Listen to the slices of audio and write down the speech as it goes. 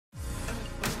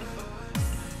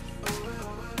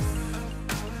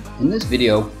In this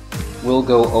video, we'll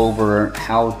go over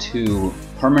how to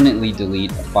permanently delete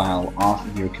a file off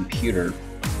of your computer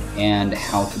and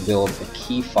how to build a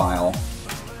key file,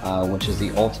 which is the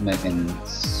ultimate in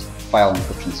file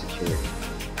encryption security.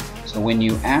 So when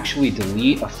you actually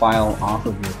delete a file off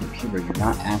of your computer, you're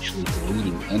not actually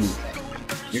deleting anything.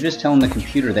 You're just telling the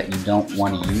computer that you don't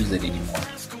want to use it anymore,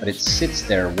 but it sits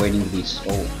there waiting to be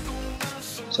stolen.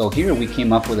 So here we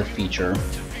came up with a feature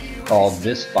called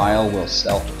 "This file will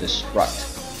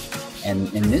self-destruct."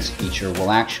 And in this feature,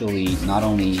 we'll actually not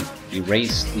only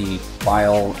erase the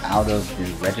file out of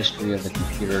the registry of the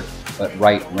computer, but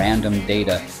write random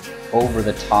data over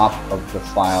the top of the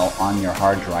file on your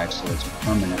hard drive so it's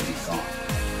permanently gone.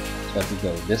 So if we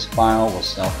go, "This file will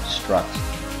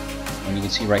self-destruct," and you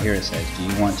can see right here it says, do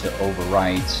you want to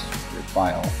overwrite your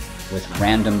file with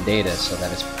random data so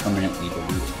that it's permanently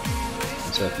deleted?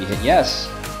 And so if you hit yes,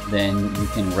 then you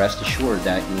can rest assured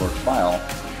that your file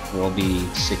will be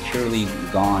securely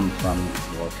gone from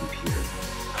your computer.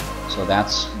 So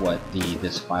that's what the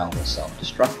 "This file will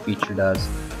self-destruct" feature does.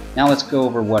 Now let's go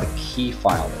over what a key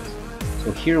file is.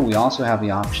 So here we also have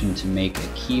the option to make a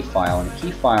key file, and a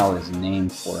key file is a name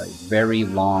for a very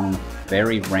long,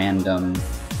 very random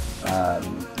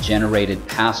generated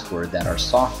password that our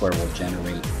software will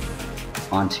generate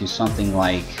onto something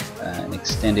like an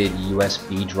extended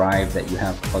USB drive that you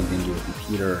have plugged into your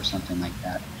computer or something like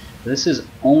that. This is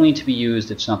only to be used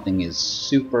if something is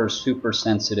super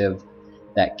sensitive.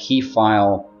 That key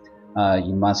file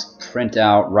you must print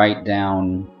out, write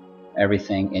down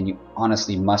everything, and you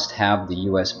honestly must have the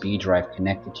USB drive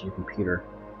connected to your computer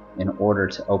in order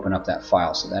to open up that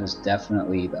file. So that is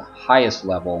definitely the highest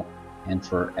level and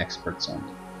for experts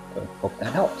only. So hope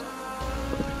that helped.